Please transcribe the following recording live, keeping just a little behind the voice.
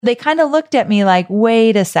They kind of looked at me like,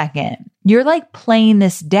 wait a second, you're like playing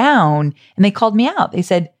this down. And they called me out. They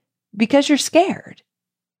said, because you're scared.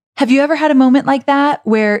 Have you ever had a moment like that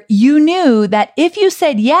where you knew that if you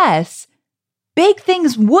said yes, big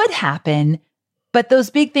things would happen, but those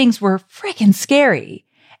big things were freaking scary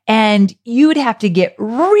and you'd have to get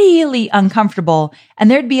really uncomfortable and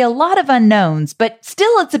there'd be a lot of unknowns, but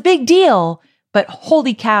still it's a big deal, but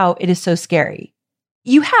holy cow, it is so scary.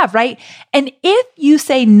 You have, right? And if you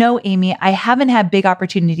say, no, Amy, I haven't had big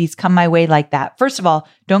opportunities come my way like that. First of all,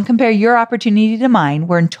 don't compare your opportunity to mine.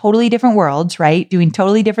 We're in totally different worlds, right? Doing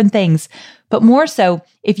totally different things. But more so,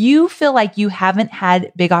 if you feel like you haven't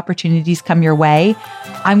had big opportunities come your way,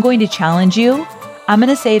 I'm going to challenge you. I'm going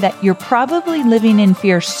to say that you're probably living in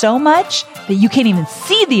fear so much that you can't even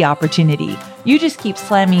see the opportunity. You just keep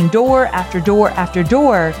slamming door after door after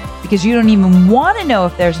door because you don't even want to know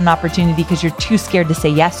if there's an opportunity because you're too scared to say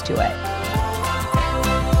yes to it.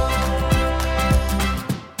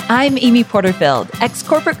 I'm Amy Porterfield,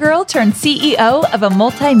 ex-corporate girl turned CEO of a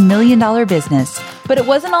multi-million-dollar business. But it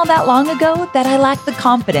wasn't all that long ago that I lacked the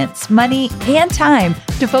confidence, money, and time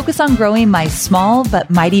to focus on growing my small but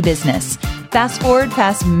mighty business. Fast forward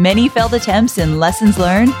past many failed attempts and lessons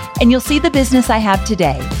learned, and you'll see the business I have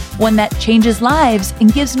today, one that changes lives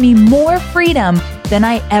and gives me more freedom than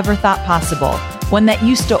I ever thought possible, one that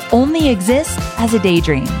used to only exist as a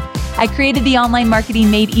daydream. I created the Online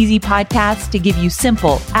Marketing Made Easy podcast to give you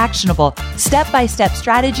simple, actionable, step-by-step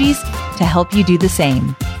strategies to help you do the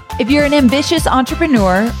same. If you're an ambitious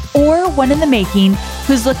entrepreneur or one in the making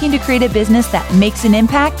who's looking to create a business that makes an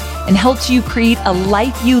impact and helps you create a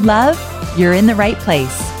life you love, you're in the right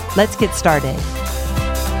place. Let's get started.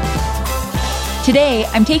 Today,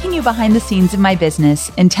 I'm taking you behind the scenes of my business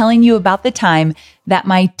and telling you about the time that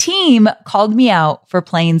my team called me out for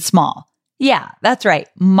playing small. Yeah, that's right,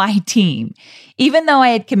 my team. Even though I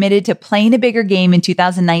had committed to playing a bigger game in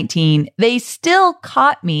 2019, they still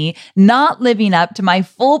caught me not living up to my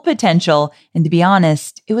full potential. And to be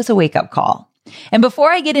honest, it was a wake-up call. And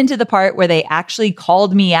before I get into the part where they actually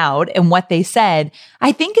called me out and what they said,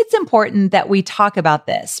 I think it's important that we talk about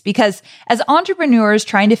this because as entrepreneurs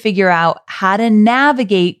trying to figure out how to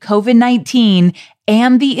navigate COVID-19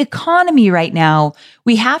 and the economy right now,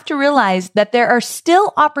 we have to realize that there are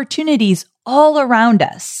still opportunities all around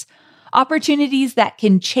us. Opportunities that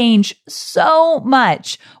can change so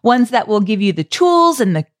much. Ones that will give you the tools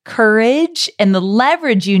and the courage and the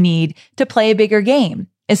leverage you need to play a bigger game,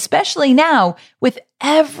 especially now with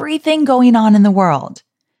everything going on in the world.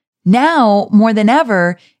 Now, more than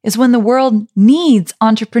ever, is when the world needs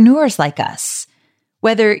entrepreneurs like us.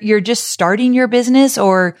 Whether you're just starting your business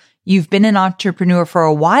or you've been an entrepreneur for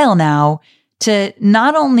a while now, to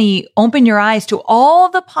not only open your eyes to all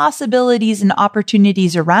the possibilities and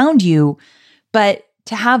opportunities around you, but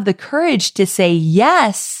to have the courage to say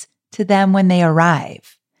yes to them when they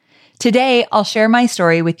arrive. Today, I'll share my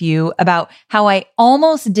story with you about how I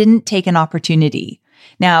almost didn't take an opportunity.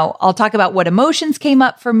 Now, I'll talk about what emotions came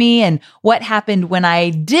up for me and what happened when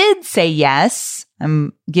I did say yes.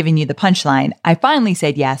 I'm giving you the punchline. I finally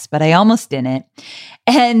said yes, but I almost didn't.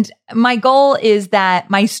 And my goal is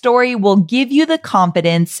that my story will give you the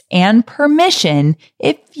confidence and permission,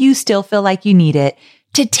 if you still feel like you need it,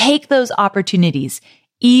 to take those opportunities,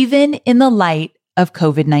 even in the light of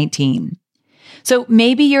COVID-19. So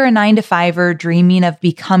maybe you're a 9-to-5er dreaming of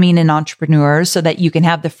becoming an entrepreneur so that you can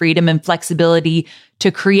have the freedom and flexibility to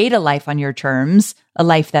create a life on your terms, a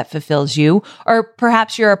life that fulfills you. Or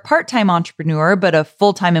perhaps you're a part-time entrepreneur, but a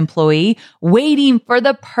full-time employee waiting for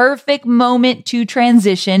the perfect moment to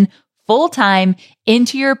transition full-time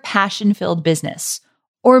into your passion-filled business.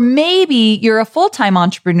 Or maybe you're a full-time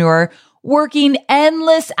entrepreneur working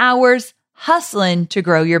endless hours, hustling to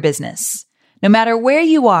grow your business. No matter where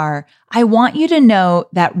you are, I want you to know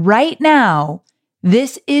that right now,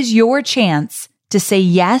 this is your chance to say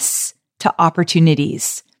yes to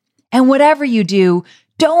opportunities. And whatever you do,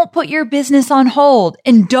 don't put your business on hold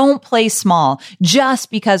and don't play small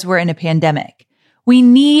just because we're in a pandemic. We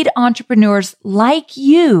need entrepreneurs like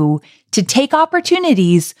you to take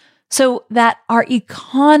opportunities so that our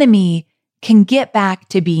economy can get back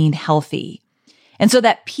to being healthy. And so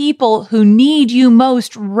that people who need you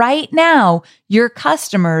most right now, your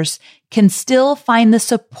customers, can still find the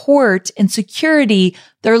support and security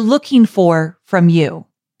they're looking for from you.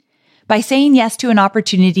 By saying yes to an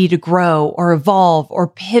opportunity to grow or evolve or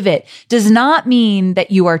pivot does not mean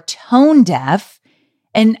that you are tone deaf.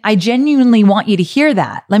 And I genuinely want you to hear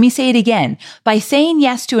that. Let me say it again. By saying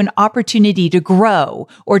yes to an opportunity to grow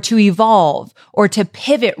or to evolve or to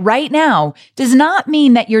pivot right now does not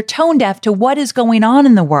mean that you're tone deaf to what is going on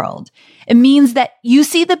in the world. It means that you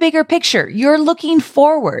see the bigger picture. You're looking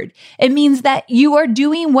forward. It means that you are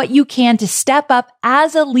doing what you can to step up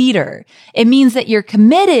as a leader. It means that you're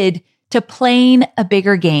committed to playing a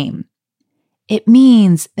bigger game. It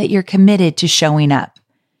means that you're committed to showing up.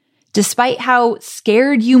 Despite how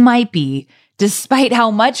scared you might be, despite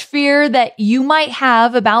how much fear that you might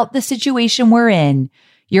have about the situation we're in,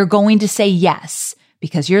 you're going to say yes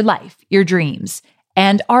because your life, your dreams,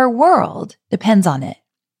 and our world depends on it.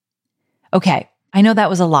 Okay, I know that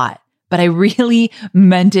was a lot, but I really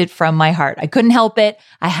meant it from my heart. I couldn't help it.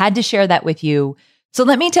 I had to share that with you. So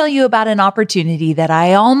let me tell you about an opportunity that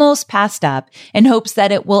I almost passed up in hopes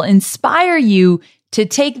that it will inspire you to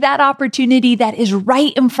take that opportunity that is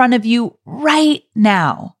right in front of you right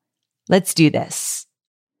now. Let's do this.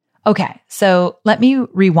 Okay, so let me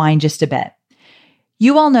rewind just a bit.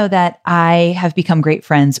 You all know that I have become great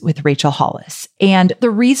friends with Rachel Hollis. And the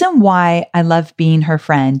reason why I love being her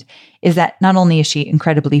friend is that not only is she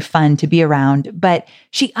incredibly fun to be around, but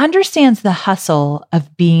she understands the hustle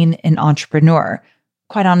of being an entrepreneur.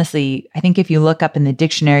 Quite honestly, I think if you look up in the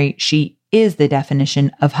dictionary, she is the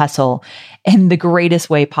definition of hustle in the greatest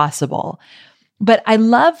way possible. But I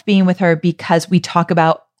love being with her because we talk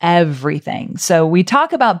about everything. So we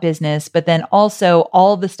talk about business, but then also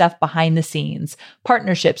all the stuff behind the scenes,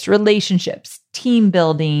 partnerships, relationships, team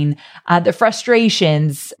building, the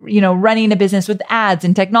frustrations, running a business with ads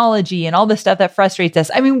and technology and all the stuff that frustrates us.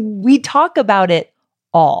 I mean, we talk about it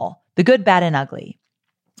all, the good, bad, and ugly.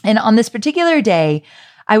 And on this particular day,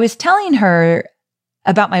 I was telling her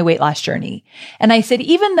about my weight loss journey. And I said,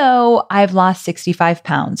 even though I've lost 65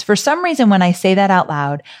 pounds, for some reason, when I say that out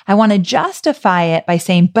loud, I want to justify it by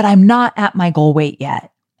saying, but I'm not at my goal weight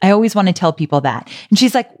yet. I always want to tell people that. And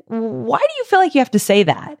she's like, why do you feel like you have to say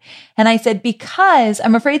that? And I said, because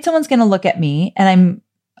I'm afraid someone's going to look at me and I'm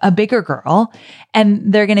a bigger girl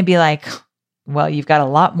and they're going to be like, well, you've got a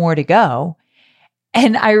lot more to go.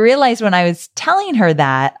 And I realized when I was telling her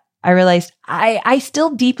that, I realized I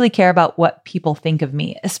still deeply care about what people think of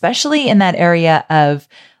me, especially in that area of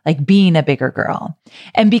like being a bigger girl.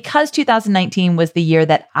 And because 2019 was the year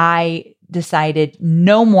that I decided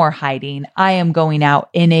no more hiding, I am going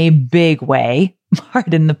out in a big way,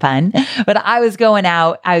 pardon the pun, but I was going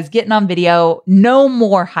out, I was getting on video, no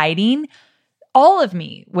more hiding. All of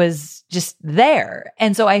me was just there.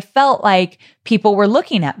 And so I felt like people were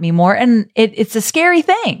looking at me more, and it's a scary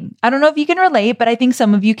thing. I don't know if you can relate, but I think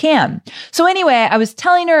some of you can. So anyway, I was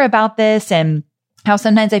telling her about this and how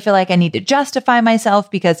sometimes I feel like I need to justify myself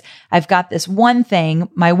because I've got this one thing,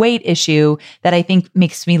 my weight issue, that I think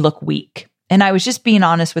makes me look weak. And I was just being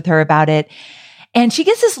honest with her about it. And she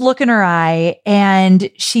gets this look in her eye and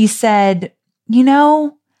she said,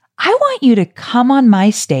 I want you to come on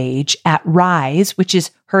my stage at Rise, which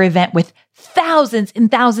is her event with thousands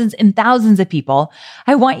and thousands and thousands of people.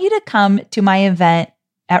 I want you to come to my event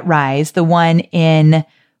at Rise, the one in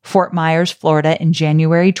Fort Myers, Florida in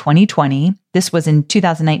January 2020. This was in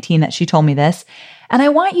 2019 that she told me this. And I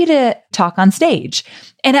want you to talk on stage.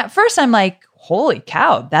 And at first I'm like, holy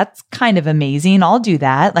cow, that's kind of amazing. I'll do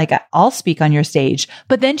that. Like I'll speak on your stage.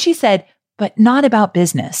 But then she said, but not about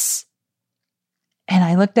business. And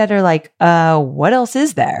I looked at her like, what else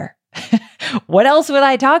is there? What else would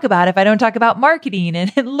I talk about if I don't talk about marketing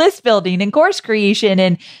and list building and course creation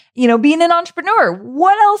and, being an entrepreneur?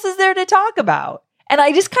 What else is there to talk about? And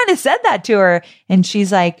I just kind of said that to her. And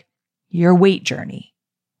she's like, your weight journey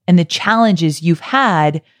and the challenges you've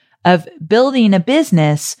had of building a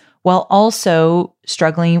business while also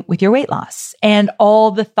struggling with your weight loss and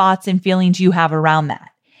all the thoughts and feelings you have around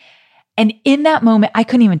that. And in that moment, I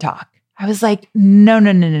couldn't even talk. I was like, no.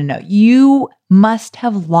 You must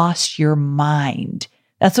have lost your mind.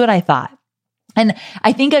 That's what I thought. And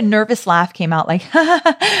I think a nervous laugh came out like,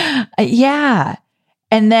 yeah.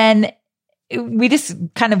 And then we just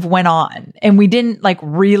kind of went on and we didn't like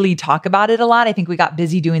really talk about it a lot. I think we got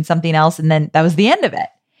busy doing something else and then that was the end of it.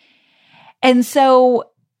 And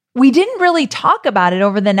so we didn't really talk about it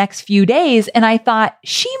over the next few days. And I thought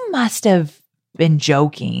she must have been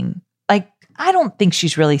joking. I don't think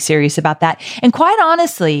she's really serious about that. And quite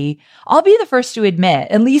honestly, I'll be the first to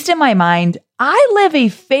admit, at least in my mind, I live a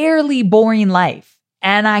fairly boring life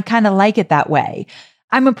and I kind of like it that way.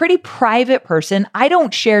 I'm a pretty private person. I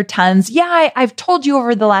don't share tons. Yeah, I've told you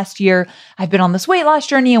over the last year, I've been on this weight loss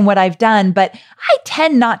journey and what I've done, but I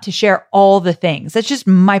tend not to share all the things. That's just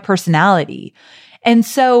my personality. And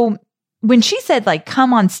so when she said like,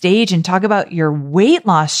 come on stage and talk about your weight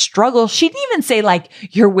loss struggle, she didn't even say like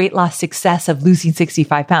your weight loss success of losing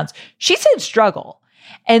 65 pounds. She said struggle.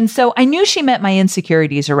 And so I knew she meant my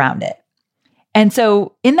insecurities around it. And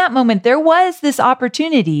so in that moment, there was this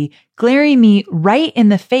opportunity glaring me right in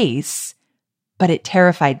the face, but it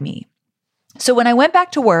terrified me. So when I went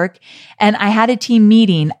back to work and I had a team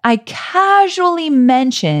meeting, I casually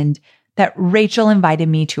mentioned that Rachel invited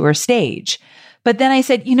me to her stage. But then I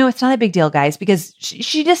said, it's not a big deal, guys, because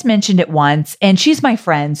she just mentioned it once and she's my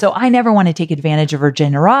friend. So I never want to take advantage of her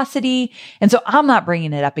generosity. And so I'm not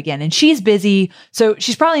bringing it up again. And she's busy. So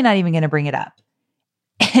she's probably not even going to bring it up.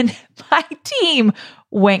 And my team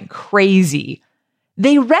went crazy.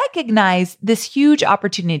 They recognized this huge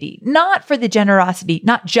opportunity, not for the generosity,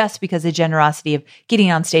 not just because of the generosity of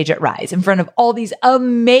getting on stage at Rise in front of all these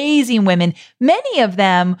amazing women. Many of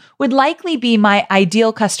them would likely be my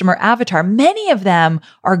ideal customer avatar. Many of them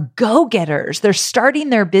are go-getters. They're starting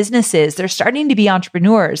their businesses. They're starting to be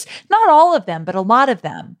entrepreneurs. Not all of them, but a lot of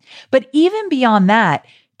them. But even beyond that,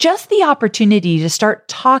 just the opportunity to start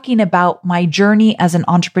talking about my journey as an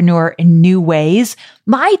entrepreneur in new ways,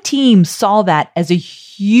 my team saw that as a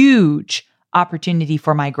huge opportunity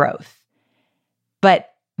for my growth.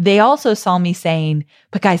 But they also saw me saying,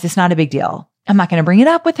 but guys, it's not a big deal. I'm not going to bring it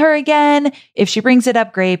up with her again. If she brings it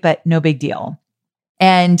up, great, but no big deal.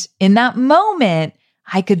 And in that moment,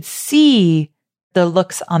 I could see the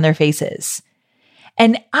looks on their faces.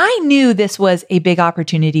 And I knew this was a big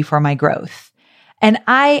opportunity for my growth. And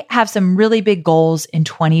I have some really big goals in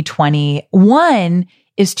 2020. One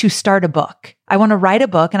is to start a book. I want to write a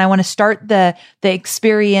book and I want to start the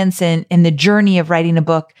experience and the journey of writing a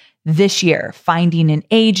book this year, finding an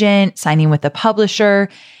agent, signing with a publisher.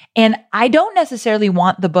 And I don't necessarily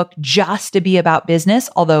want the book just to be about business,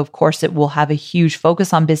 although of course it will have a huge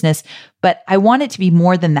focus on business, but I want it to be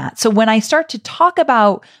more than that. So when I start to talk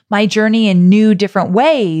about my journey in new, different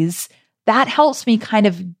ways, that helps me kind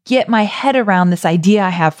of get my head around this idea I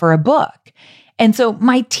have for a book. And so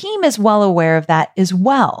my team is well aware of that as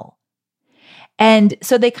well. And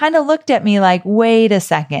so they kind of looked at me like, wait a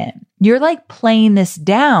second, you're like playing this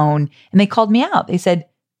down. And they called me out. They said,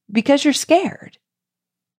 because you're scared.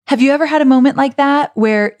 Have you ever had a moment like that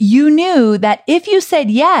where you knew that if you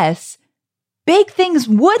said yes, big things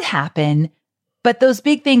would happen, but those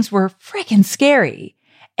big things were freaking scary?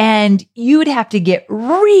 And you'd have to get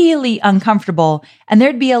really uncomfortable and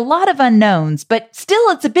there'd be a lot of unknowns, but still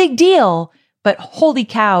it's a big deal. But holy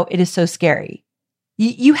cow, it is so scary.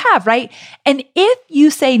 You have, right? And if you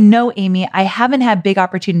say, no, Amy, I haven't had big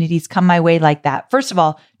opportunities come my way like that. First of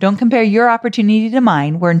all, don't compare your opportunity to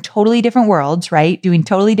mine. We're in totally different worlds, right? Doing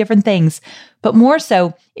totally different things. But more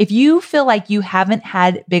so, if you feel like you haven't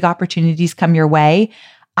had big opportunities come your way,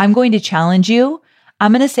 I'm going to challenge you.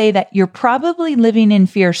 I'm going to say that you're probably living in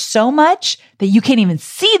fear so much that you can't even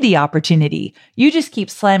see the opportunity. You just keep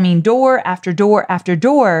slamming door after door after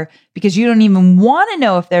door because you don't even want to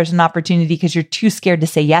know if there's an opportunity because you're too scared to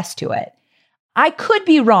say yes to it. I could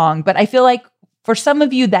be wrong, but I feel like for some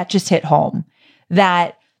of you that just hit home,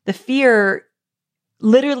 that the fear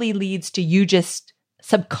literally leads to you just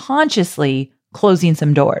subconsciously closing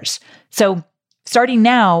some doors. So starting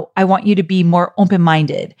now, I want you to be more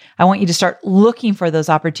open-minded. I want you to start looking for those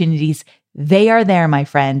opportunities. They are there, my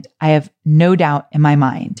friend. I have no doubt in my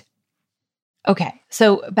mind. Okay,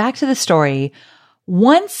 so back to the story.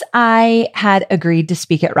 Once I had agreed to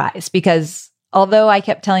speak at Rise, because although I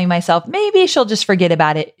kept telling myself, maybe she'll just forget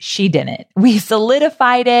about it, she didn't. We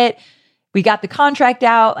solidified it. We got the contract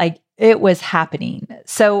out. It was happening.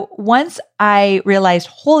 So once I realized,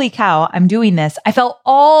 holy cow, I'm doing this, I felt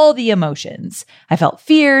all the emotions. I felt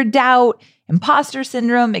fear, doubt, imposter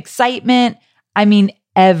syndrome, excitement. I mean,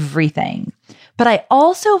 everything. But I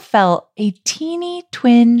also felt a teeny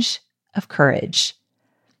twinge of courage.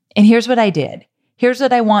 And here's what I did. Here's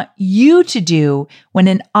what I want you to do when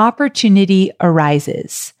an opportunity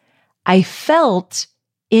arises. I felt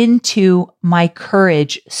into my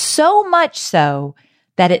courage so much so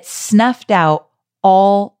that it snuffed out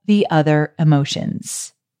all the other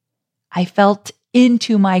emotions. I felt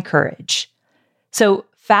into my courage. So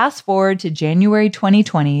fast forward to January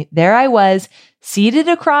 2020, there I was seated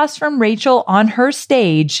across from Rachel on her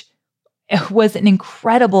stage. It was an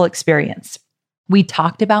incredible experience. We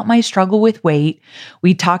talked about my struggle with weight.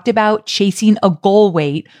 We talked about chasing a goal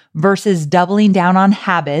weight versus doubling down on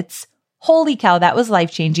habits. Holy cow, that was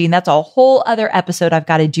life-changing. That's a whole other episode I've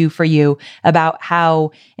got to do for you about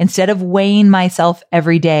how instead of weighing myself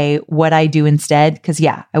every day, what I do instead. Because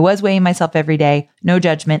yeah, I was weighing myself every day. No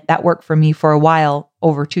judgment. That worked for me for a while,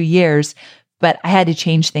 over 2 years, but I had to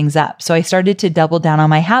change things up. So I started to double down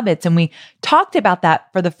on my habits. And we talked about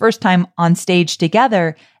that for the first time on stage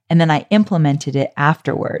together. And then I implemented it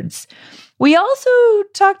afterwards. We also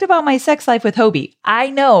talked about my sex life with Hobie.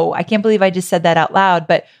 I know, I can't believe I just said that out loud,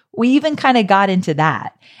 but we even kind of got into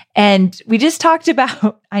that. And we just talked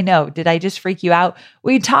about, I know, did I just freak you out?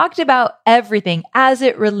 We talked about everything as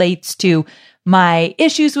it relates to my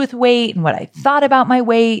issues with weight and what I thought about my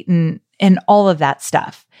weight and all of that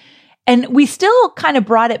stuff. And we still kind of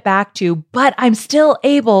brought it back to, but I'm still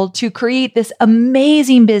able to create this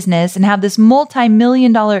amazing business and have this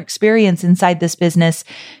multi-million-dollar experience inside this business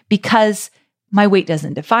because my weight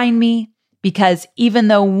doesn't define me. Because even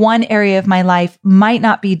though one area of my life might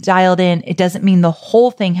not be dialed in, it doesn't mean the whole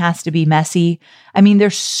thing has to be messy. I mean,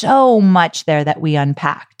 there's so much there that we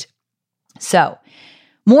unpacked. So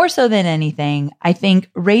more so than anything, I think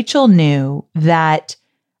Rachel knew that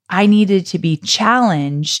I needed to be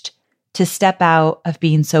challenged to step out of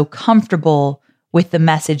being so comfortable with the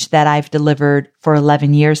message that I've delivered for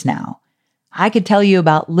 11 years now. I could tell you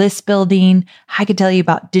about list building. I could tell you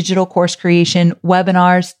about digital course creation,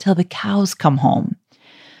 webinars, till the cows come home.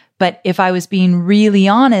 But if I was being really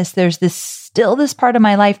honest, there's still this part of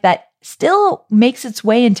my life that still makes its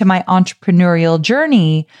way into my entrepreneurial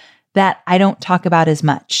journey that I don't talk about as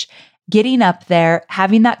much. Getting up there,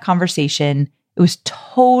 having that conversation, it was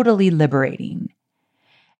totally liberating.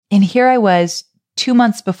 And here I was 2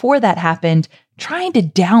 months before that happened, trying to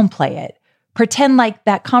downplay it. Pretend like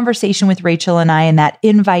that conversation with Rachel and I and that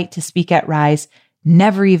invite to speak at Rise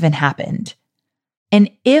never even happened.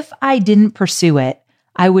 And if I didn't pursue it,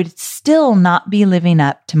 I would still not be living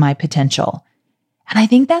up to my potential. And I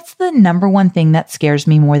think that's the number one thing that scares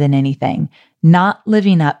me more than anything, not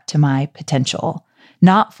living up to my potential,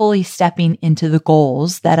 not fully stepping into the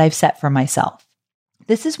goals that I've set for myself.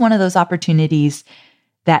 This is one of those opportunities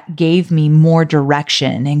that gave me more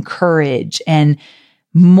direction and courage and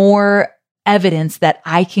more evidence that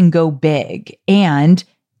I can go big. And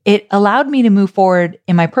it allowed me to move forward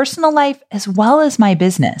in my personal life as well as my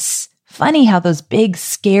business. Funny how those big,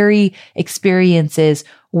 scary experiences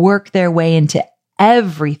work their way into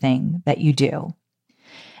everything that you do.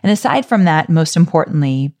 And aside from that, most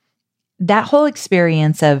importantly, that whole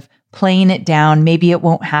experience of playing it down, maybe it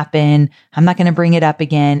won't happen, I'm not going to bring it up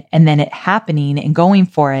again, and then it happening and going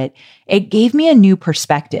for it, it gave me a new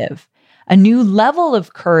perspective, a new level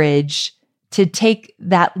of courage to take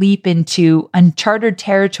that leap into uncharted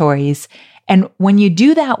territories. And when you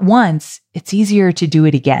do that once, it's easier to do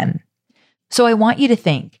it again. So I want you to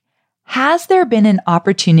think, has there been an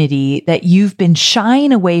opportunity that you've been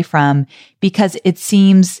shying away from because it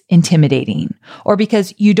seems intimidating or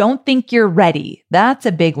because you don't think you're ready? That's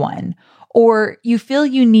a big one. Or you feel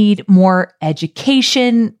you need more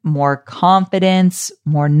education, more confidence,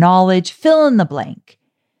 more knowledge, fill in the blank.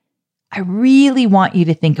 I really want you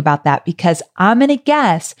to think about that because I'm going to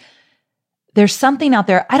guess there's something out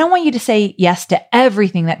there. I don't want you to say yes to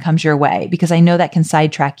everything that comes your way because I know that can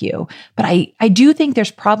sidetrack you. But I do think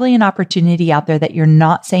there's probably an opportunity out there that you're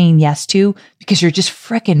not saying yes to because you're just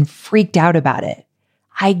freaking freaked out about it.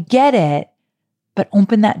 I get it, but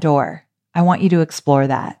open that door. I want you to explore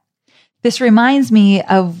that. This reminds me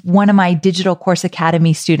of one of my Digital Course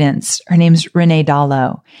Academy students. Her name's Renee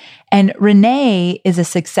Dallo. And Renee is a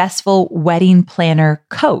successful wedding planner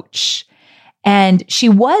coach. And she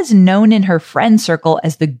was known in her friend circle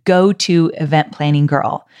as the go-to event planning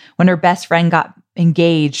girl. When her best friend got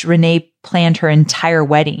engaged, Renee planned her entire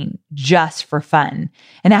wedding just for fun.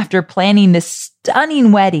 And after planning this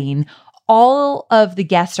stunning wedding, all of the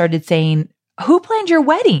guests started saying, "Who planned your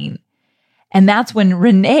wedding?" And that's when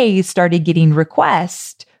Renee started getting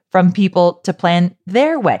requests from people to plan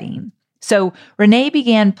their wedding. So Renee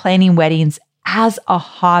began planning weddings as a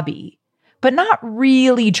hobby, but not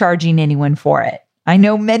really charging anyone for it. I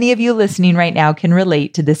know many of you listening right now can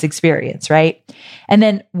relate to this experience, right? And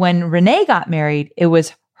then when Renee got married, it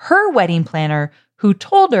was her wedding planner who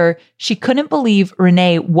told her she couldn't believe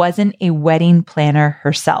Renee wasn't a wedding planner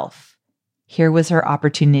herself. Here was her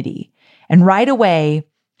opportunity. And right away,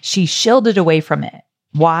 she shielded away from it.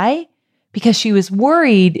 Why? Because she was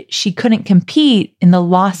worried she couldn't compete in the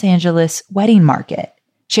Los Angeles wedding market.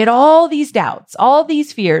 She had all these doubts, all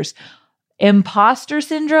these fears. Imposter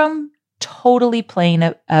syndrome totally playing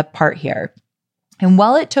a part here. And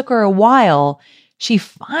while it took her a while, she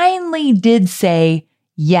finally did say,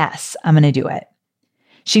 yes, I'm going to do it.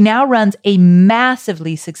 She now runs a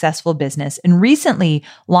massively successful business and recently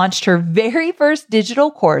launched her very first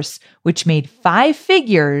digital course, which made 5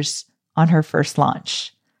 figures on her first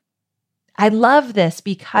launch. I love this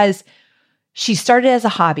because she started as a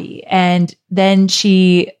hobby and then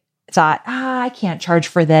she thought, I can't charge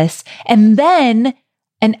for this. And then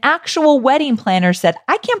an actual wedding planner said,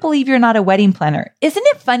 I can't believe you're not a wedding planner. Isn't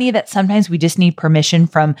it funny that sometimes we just need permission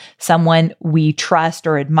from someone we trust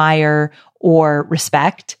or admire or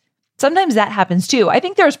respect? sometimes that happens too. I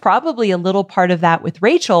think there's probably a little part of that with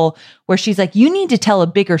Rachel where she's like, you need to tell a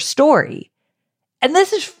bigger story. And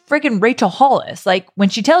this is freaking Rachel Hollis. Like when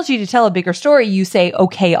she tells you to tell a bigger story, you say,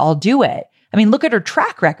 okay, I'll do it. I mean, look at her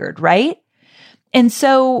track record, right? And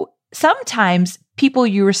so sometimes people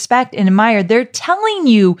you respect and admire, they're telling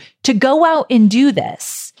you to go out and do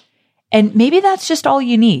this. And maybe that's just all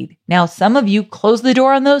you need. Now, some of you close the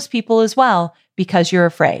door on those people as well because you're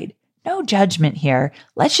afraid. No judgment here.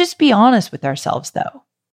 Let's just be honest with ourselves though.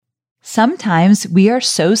 Sometimes we are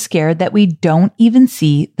so scared that we don't even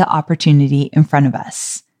see the opportunity in front of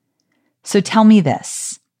us. So tell me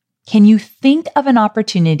this. Can you think of an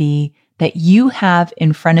opportunity that you have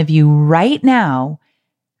in front of you right now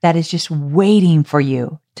that is just waiting for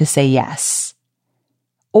you to say yes?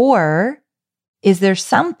 Or is there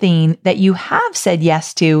something that you have said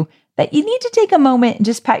yes to that you need to take a moment and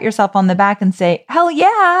just pat yourself on the back and say, hell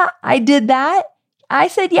yeah, I did that. I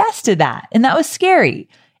said yes to that. And that was scary.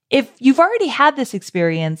 If you've already had this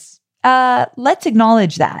experience, let's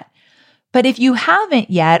acknowledge that. But if you haven't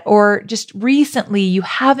yet, or just recently you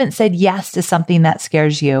haven't said yes to something that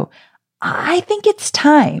scares you, I think it's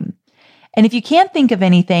time. And if you can't think of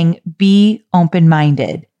anything, be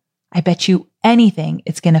open-minded. I bet you anything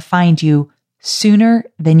it's going to find you sooner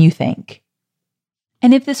than you think.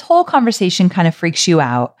 And if this whole conversation kind of freaks you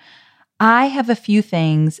out, I have a few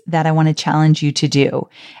things that I want to challenge you to do.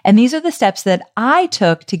 And these are the steps that I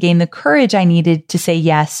took to gain the courage I needed to say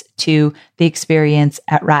yes to the experience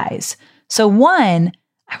at Rise. So one,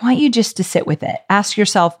 I want you just to sit with it. Ask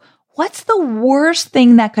yourself, what's the worst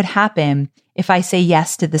thing that could happen if I say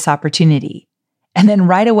yes to this opportunity? And then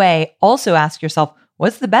right away, also ask yourself,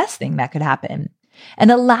 what's the best thing that could happen?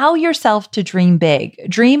 And allow yourself to dream big.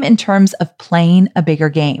 Dream in terms of playing a bigger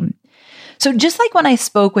game. So just like when I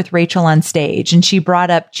spoke with Rachel on stage and she brought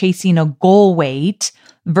up chasing a goal weight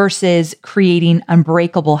versus creating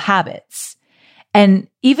unbreakable habits. And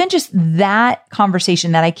even just that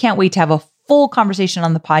conversation that I can't wait to have a full conversation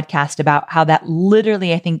on the podcast about how that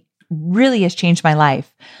literally, I think, really has changed my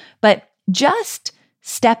life. But just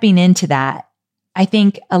stepping into that, I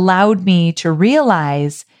think allowed me to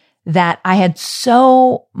realize that I had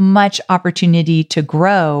so much opportunity to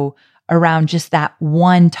grow around just that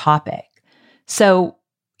one topic. So,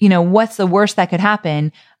 what's the worst that could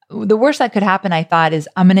happen? The worst that could happen, I thought, is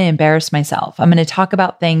I'm going to embarrass myself. I'm going to talk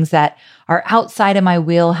about things that are outside of my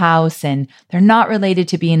wheelhouse and they're not related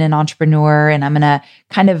to being an entrepreneur. And I'm going to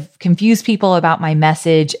kind of confuse people about my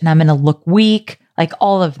message and I'm going to look weak, like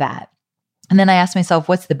all of that. And then I asked myself,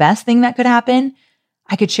 what's the best thing that could happen?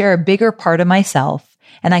 I could share a bigger part of myself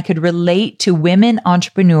and I could relate to women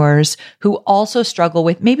entrepreneurs who also struggle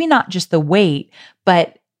with maybe not just the weight,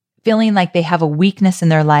 but feeling like they have a weakness in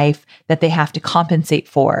their life that they have to compensate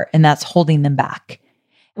for, and that's holding them back.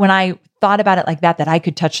 When I thought about it like that I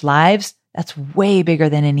could touch lives, that's way bigger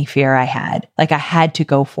than any fear I had. Like I had to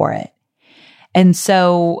go for it. And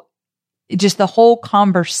so just the whole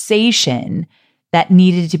conversation that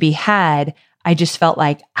needed to be had, I just felt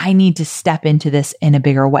like I need to step into this in a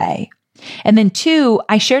bigger way. And then two,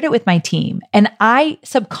 I shared it with my team, and I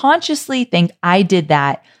subconsciously think I did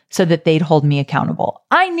that so that they'd hold me accountable.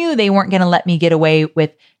 I knew they weren't going to let me get away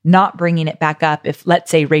with not bringing it back up if,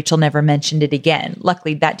 let's say, Rachel never mentioned it again.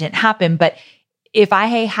 Luckily, that didn't happen. But if I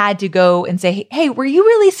had to go and say, hey, were you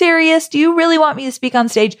really serious? Do you really want me to speak on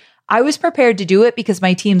stage? I was prepared to do it because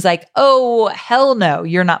my team's like, oh, hell no,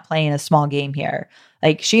 you're not playing a small game here.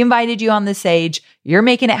 Like she invited you on the stage, you're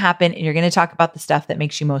making it happen, and you're going to talk about the stuff that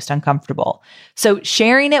makes you most uncomfortable. So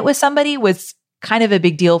sharing it with somebody was kind of a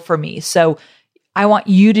big deal for me. So I want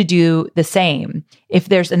you to do the same. If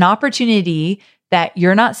there's an opportunity that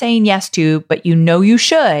you're not saying yes to, but you know you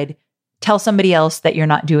should, tell somebody else that you're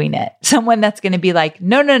not doing it. Someone that's going to be like,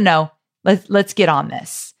 no, let's get on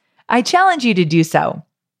this. I challenge you to do so.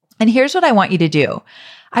 And here's what I want you to do.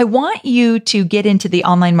 I want you to get into the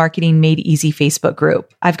Online Marketing Made Easy Facebook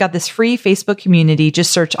group. I've got this free Facebook community.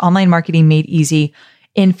 Just search Online Marketing Made Easy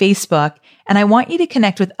in Facebook. And I want you to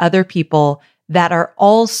connect with other people that are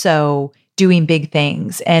also doing big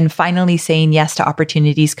things and finally saying yes to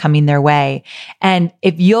opportunities coming their way. And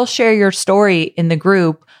if you'll share your story in the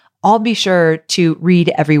group, I'll be sure to read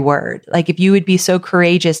every word. Like if you would be so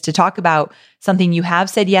courageous to talk about something you have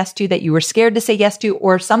said yes to that you were scared to say yes to,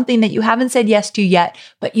 or something that you haven't said yes to yet,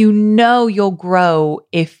 but you know you'll grow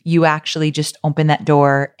if you actually just open that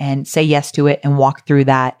door and say yes to it and walk through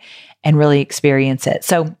that and really experience it.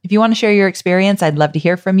 So if you want to share your experience, I'd love to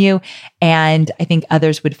hear from you. And I think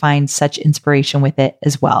others would find such inspiration with it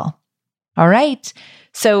as well. All right.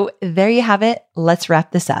 So there you have it. Let's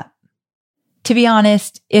wrap this up. To be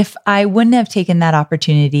honest, if I wouldn't have taken that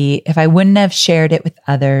opportunity, if I wouldn't have shared it with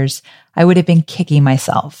others, I would have been kicking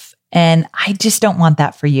myself. And I just don't want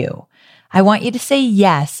that for you. I want you to say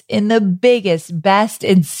yes in the biggest, best,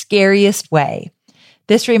 and scariest way.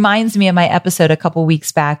 This reminds me of my episode a couple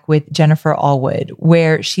weeks back with Jennifer Allwood,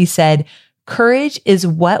 where she said, courage is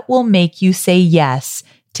what will make you say yes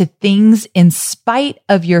to things in spite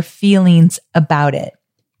of your feelings about it.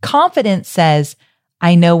 Confidence says,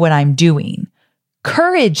 I know what I'm doing.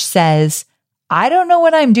 Courage says, I don't know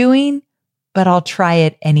what I'm doing, but I'll try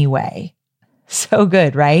it anyway. So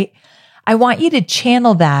good, right? I want you to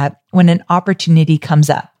channel that when an opportunity comes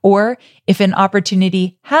up, or if an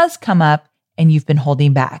opportunity has come up and you've been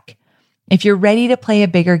holding back. If you're ready to play a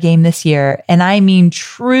bigger game this year, and I mean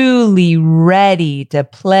truly ready to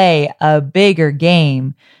play a bigger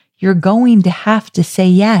game, you're going to have to say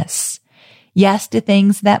yes. Yes to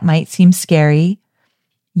things that might seem scary.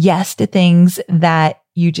 Yes to things that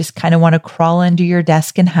you just kind of want to crawl under your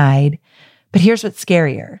desk and hide. But here's what's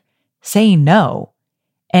scarier: saying no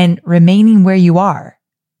and remaining where you are,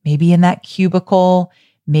 maybe in that cubicle,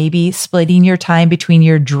 maybe splitting your time between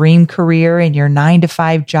your dream career and your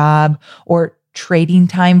 9-to-5 job, or trading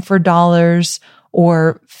time for dollars,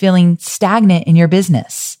 or feeling stagnant in your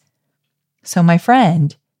business. So my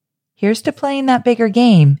friend, here's to playing that bigger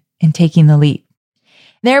game and taking the leap.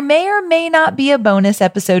 There may or may not be a bonus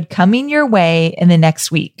episode coming your way in the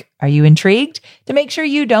next week. Are you intrigued? To make sure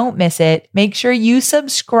you don't miss it, make sure you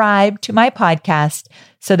subscribe to my podcast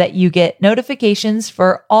so that you get notifications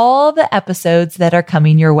for all the episodes that are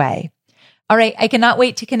coming your way. All right, I cannot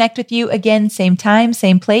wait to connect with you again, same time,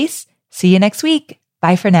 same place. See you next week.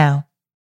 Bye for now.